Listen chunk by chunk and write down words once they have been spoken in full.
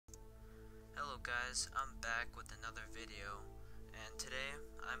Hello guys, I'm back with another video, and today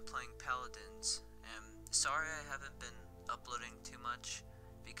I'm playing Paladins, and sorry I haven't been uploading too much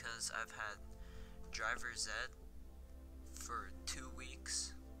because I've had driver's ed for 2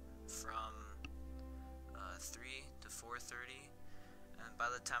 weeks from 3 to 4:30, and by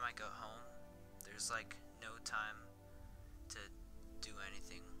the time I go home there's like no time to do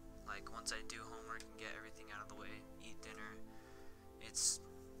anything. Like once I do homework and get everything out of the way, eat dinner,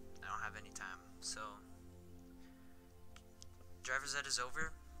 I don't have any time. So driver's ed is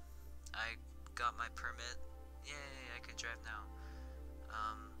over. I got my permit. Yay, I can drive now.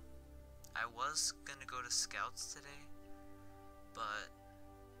 I was gonna go to Scouts today, but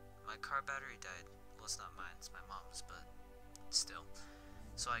my car battery died. Well, it's not mine, it's my mom's, but still.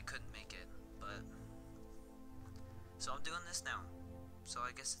 So I couldn't make it, but so I'm doing this now. So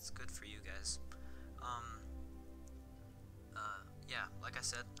I guess it's good for you guys. Yeah, like I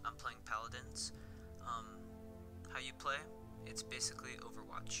said, I'm playing Paladins. How you play? It's basically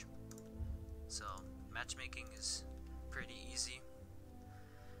Overwatch. So matchmaking is pretty easy.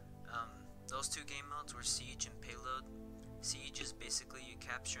 Those two game modes were Siege and Payload. Siege is basically you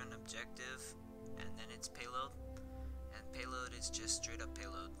capture an objective and then it's Payload. And Payload is just straight up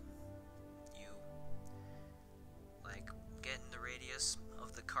Payload. You like get in the radius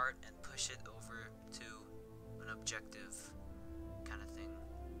of the cart and push it over to an objective kind of thing.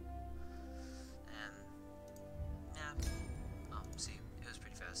 And yeah, see, it was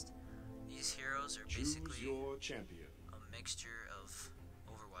pretty fast. These heroes are basically Choose your champion. A mixture of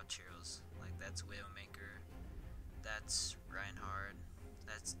Overwatch heroes. Like that's Widowmaker, that's Reinhardt,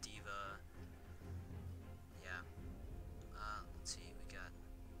 that's Diva. Yeah. Let's see, we got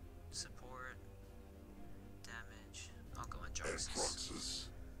support, damage. I'll go on Jox's.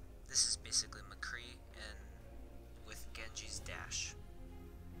 This is basically McCree and with Genji's dash.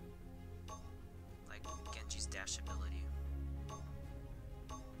 Like Genji's dash ability.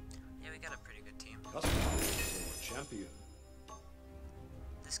 Yeah, we got a pretty good team. Customize your champion.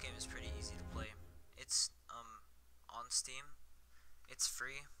 This game is pretty easy to play. It's on Steam. It's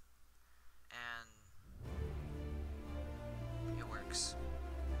free and it works.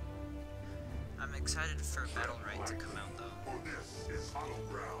 I'm excited for Battle Right to come out though. For this is hollow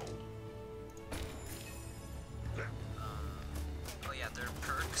ground. Oh yeah, there are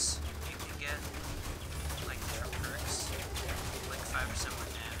perks you can get, like different perks, like 5% more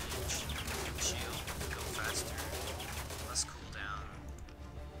damage, shield, go faster, less cooldown.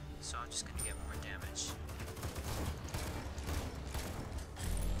 So I'm just gonna get more damage.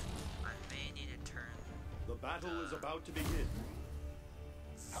 I may need to turn the battle is about to begin.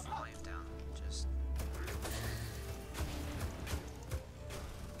 Volume down, just.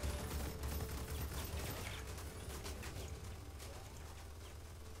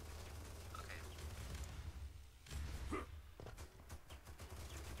 Okay.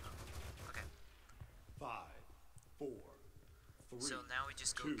 5, 4, 3. So now we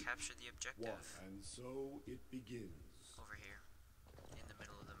just go 2, capture the objective. 1, and so it begins. Over here, in the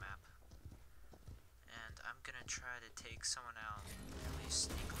middle of the map. And I'm gonna try to take someone out really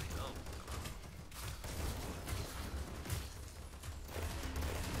sneakily. Oh.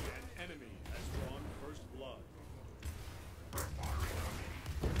 An enemy has drawn first blood.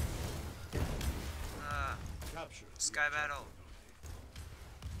 Capture. Sky battle.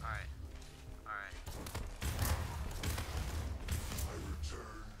 Alright. Alright. I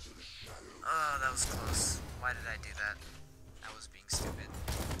return to the shadows. Oh, that was close. Why did I do that? I was being stupid.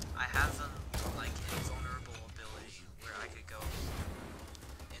 I have like invulnerable ability where I could go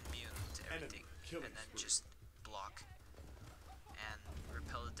immune to everything and then just block and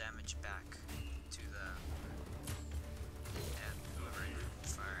repel the damage back to the whoever I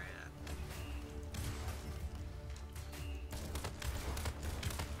fire at.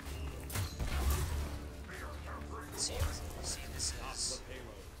 See, this is,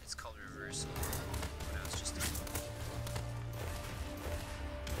 it's called reversal, what I was just doing.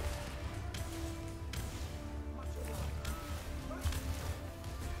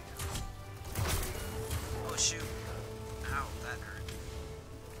 Oh shoot, ow, that hurt.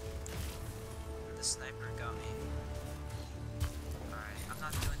 The sniper got me. Alright, I'm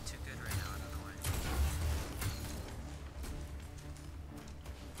not doing too good right now, I don't know why.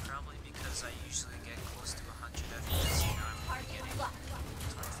 Probably because I usually get close to 100 FPS, you know, I'm only getting 25.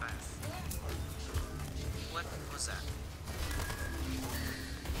 What was that?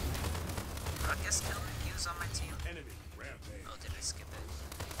 Broadcast killer? He was on my team. Enemy rampage. Oh, did I skip it?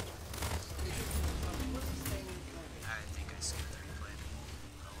 I think I skipped the replay.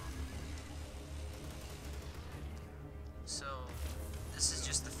 Oh well. So, this is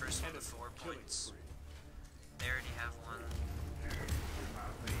just the first one of 4 killing points. spree. They already have one.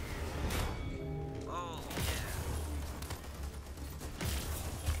 Oh, yeah.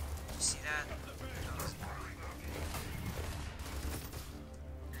 You see that? Oh,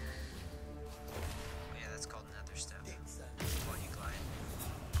 yeah, that's called another step. While you glide.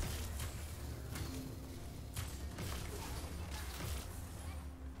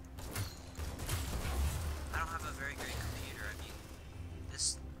 I don't have a very great computer. I mean,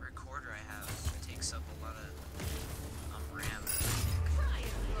 this recorder I have takes up a lot of RAM. What did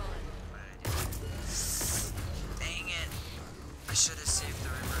I do? Dang it! I should have saved the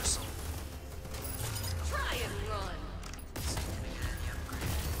reversal. Try and run. See if I get any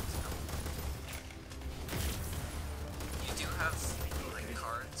upgrades. Nope. You do have like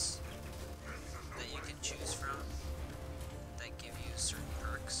cards that you can choose from that give you certain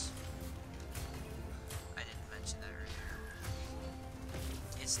perks. I didn't mention that earlier.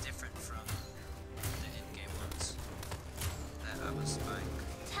 It's different from the in-game ones that I was buying.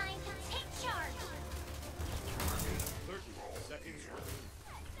 Time to take charge. 30 seconds remaining.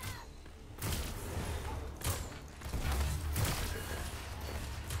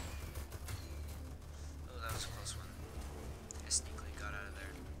 Oh, that was a close one. I sneakily got out of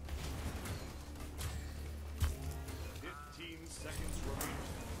there. 15 seconds remaining.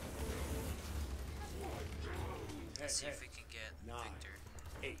 Let's see if we can get 9, Victor.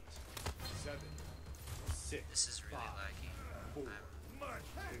 8, 7, 6, This is really 5, laggy. 4,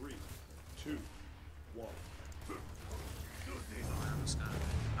 I'm 3, 2, 1. I almost got it.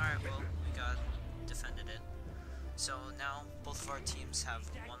 Alright, well, we got defended it. So now both of our teams have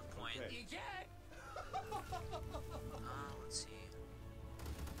 1 point. Okay. Let's see.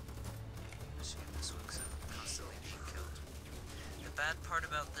 I should get this one because I'm constantly being killed. The bad part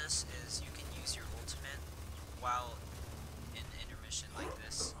about this is you can use your ultimate while in intermission like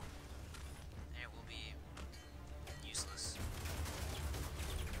this, and it will be useless.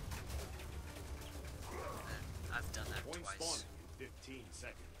 And I've done that Point twice. spawning in 15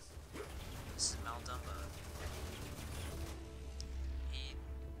 seconds. This is Maldumba.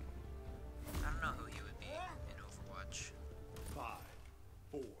 I don't know who he would be in Overwatch. 5,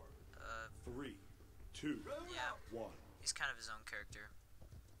 4, 3, 2, Yeah, 1. he's kind of his own character.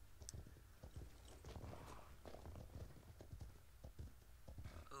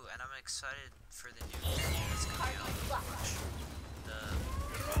 Ooh, and I'm excited for the new unit that's coming out of Overwatch. The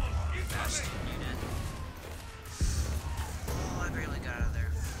Bastion unit. Oh, I barely got out of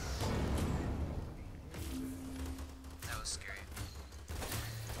there. That was scary.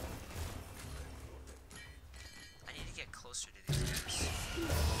 I need to get closer to these guys.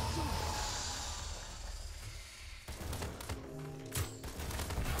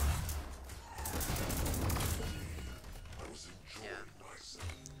 I was enjoying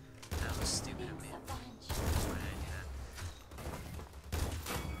myself. That was stupid of me. Why did I do that?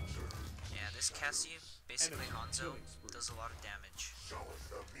 Yeah, this Cassie, basically Hanzo, does a lot of damage. Show us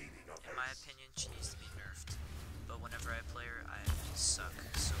the meaning of In my haste. opinion, she needs to be nerfed. But whenever I play her, I suck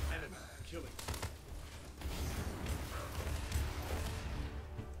so bad. Enemy killing.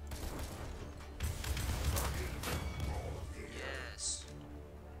 Yes.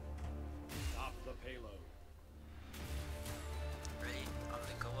 Stop the payload. Ready? I'm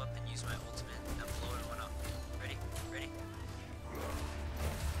gonna go up and use my ultimate and blow everyone up. Ready? Ready?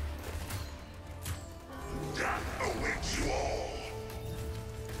 Death awaits you all.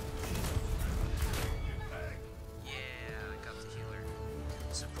 Yeah, I got the healer.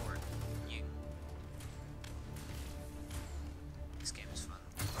 Support. You. This game is fun.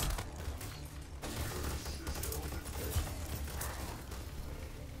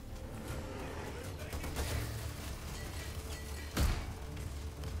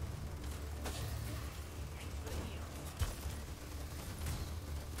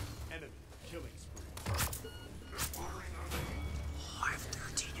 Enemy killing spree. Oh, I have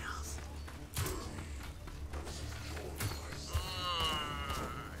 13 health.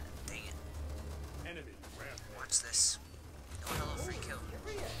 Dang it. Enemy rampage. Watch this. Oh, hello, free kill.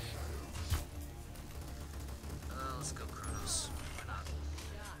 Let's go, Chronos. Why not?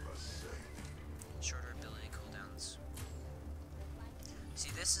 Shorter ability cooldowns. See,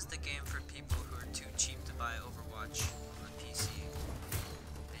 this is the game for people who are too cheap to buy Overwatch on PC.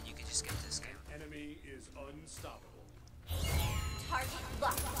 And you can just get this game. Enemy is unstoppable. Target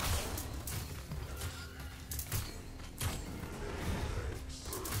locked.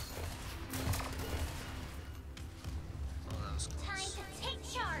 Oh, that was Time close. to take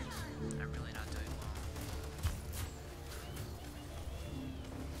charge. I'm really not doing well.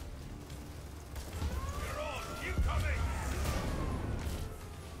 They're on! Incoming!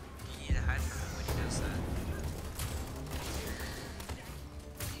 You need to hide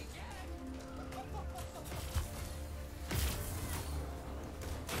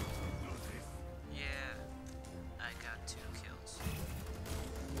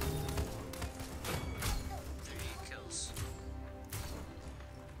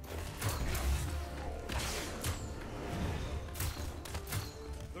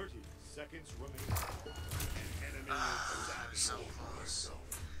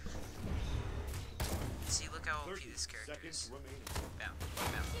OP 30 this character seconds is. remaining. Bam,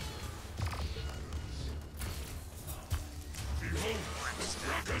 bam. Behold Orange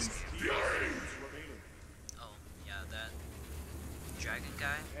Dragon's fury! Remaining. Oh, yeah, that dragon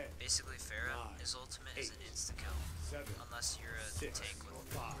guy, 10, basically Pharah, 9, his ultimate is an 8, insta-kill. 7, Unless you're a 6, tank with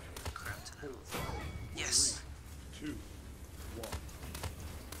 5, crap to 4, health. Yes! 3, 2, 1.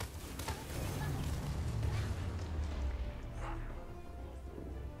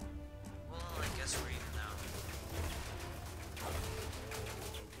 Well, I guess we're even now.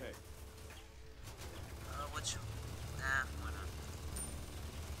 Okay. Which... Nah, why not?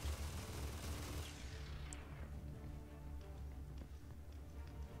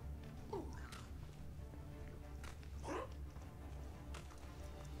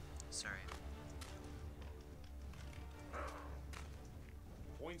 Sorry.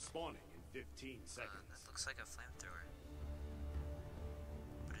 Point spawning in 15 seconds. That looks like a flamethrower.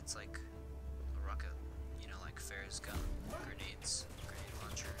 But it's like a rocket. You know, like Pharah's gun. Grenades. Grenade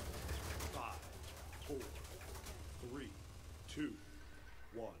launcher. 5, 4, 3, 2,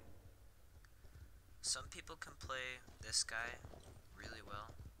 1. Some people can play this guy really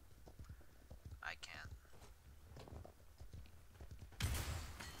well. I can't.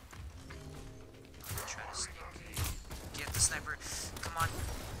 I'm gonna try to sneak. Get the sniper. Come on.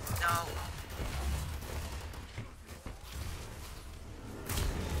 No.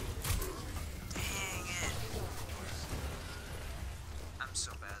 Dang it. I'm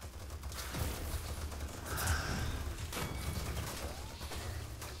so bad.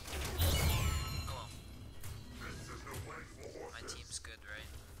 Oh well. My team's good, right?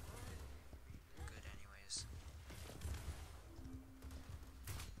 Good anyways.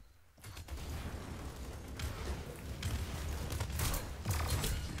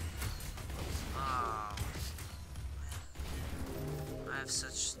 Oh, man. I have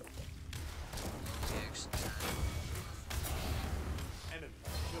such low reaction time. Enemy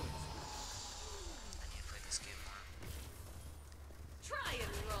killing spree. I need to play this game more. Try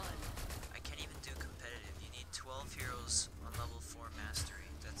and run. I can't even do competitive. You need 12 heroes on level 4 mastery.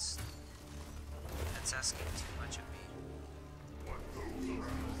 That's asking too much of me.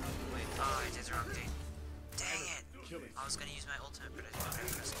 Wait, oh, I did the wrong thing. Dang it! Killing I was gonna use my ultimate, but I didn't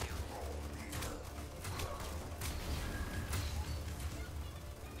have press Q.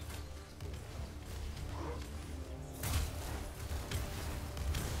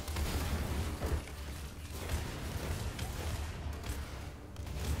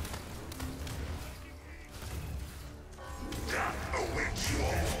 Death awaits you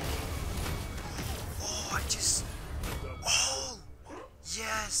all! Oh, I just... Oh!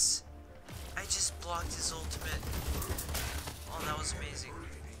 Yes! I just blocked his ultimate. Oh, that was amazing.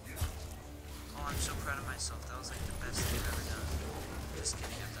 Oh, I'm so proud of myself. That was like the best thing I've ever done. Just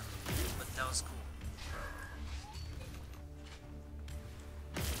kidding, I've done it. But that was cool.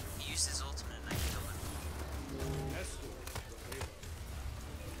 He used his ultimate and I killed him. escort the payload.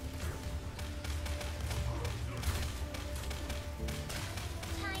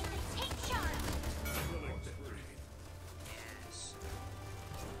 Time to take charge. Killing spree. Yes.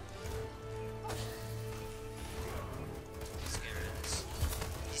 Let's get rid of this.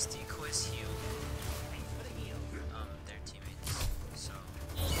 These decoys heal their teammates. So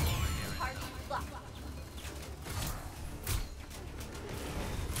I'll get rid of Target them. locked.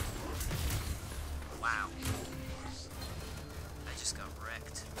 Wow. I just got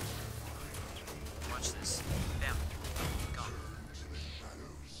wrecked. Watch this. Bam. Gone.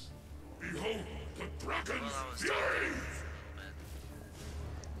 Behold the Well, Dragon's that was fury! tough, but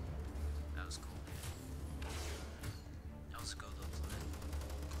that was cool. That was a good ultimate.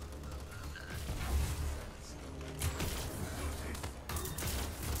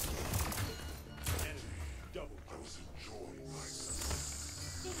 Enemy double I kill. was enjoying myself.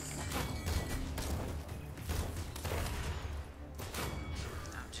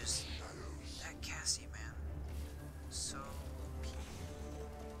 I'm just that Cassie, man. So OP.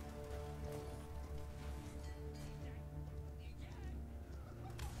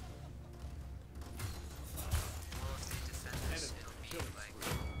 Well, if they defend this, Enemy it'll be killing like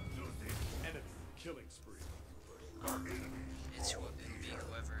spree. Enemy killing spree. it'll be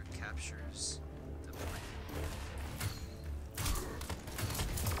whoever captures the point.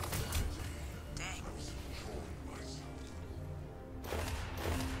 Dang.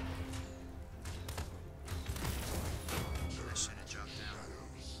 I should have dropped down.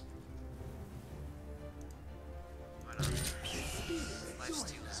 Why not?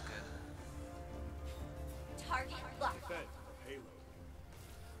 Lifesteal is good. Target locked. Defend the payload.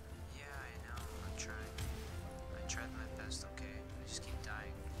 Yeah, I know. I'm trying. I tried my best, okay? I just keep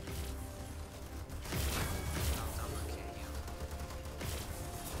dying.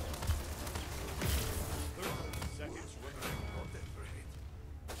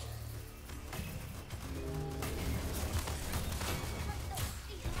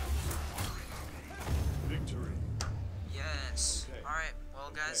 Victory. Yes. Okay. Alright, well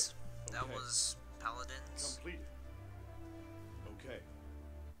Okay. guys, that Okay. was Paladins. Completed. Okay.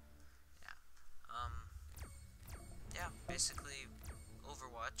 Yeah. Yeah, basically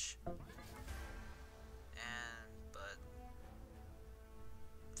Overwatch. But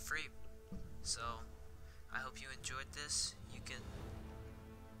free. So I hope you enjoyed this. You can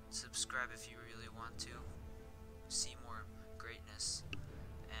subscribe if you really want to see more greatness.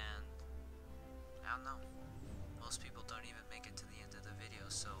 And I don't know, most people don't even make it to the end of the video,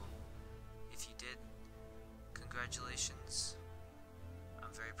 so if you did, congratulations.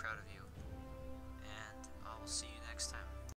 I'm very proud of you, and I'll see you next time.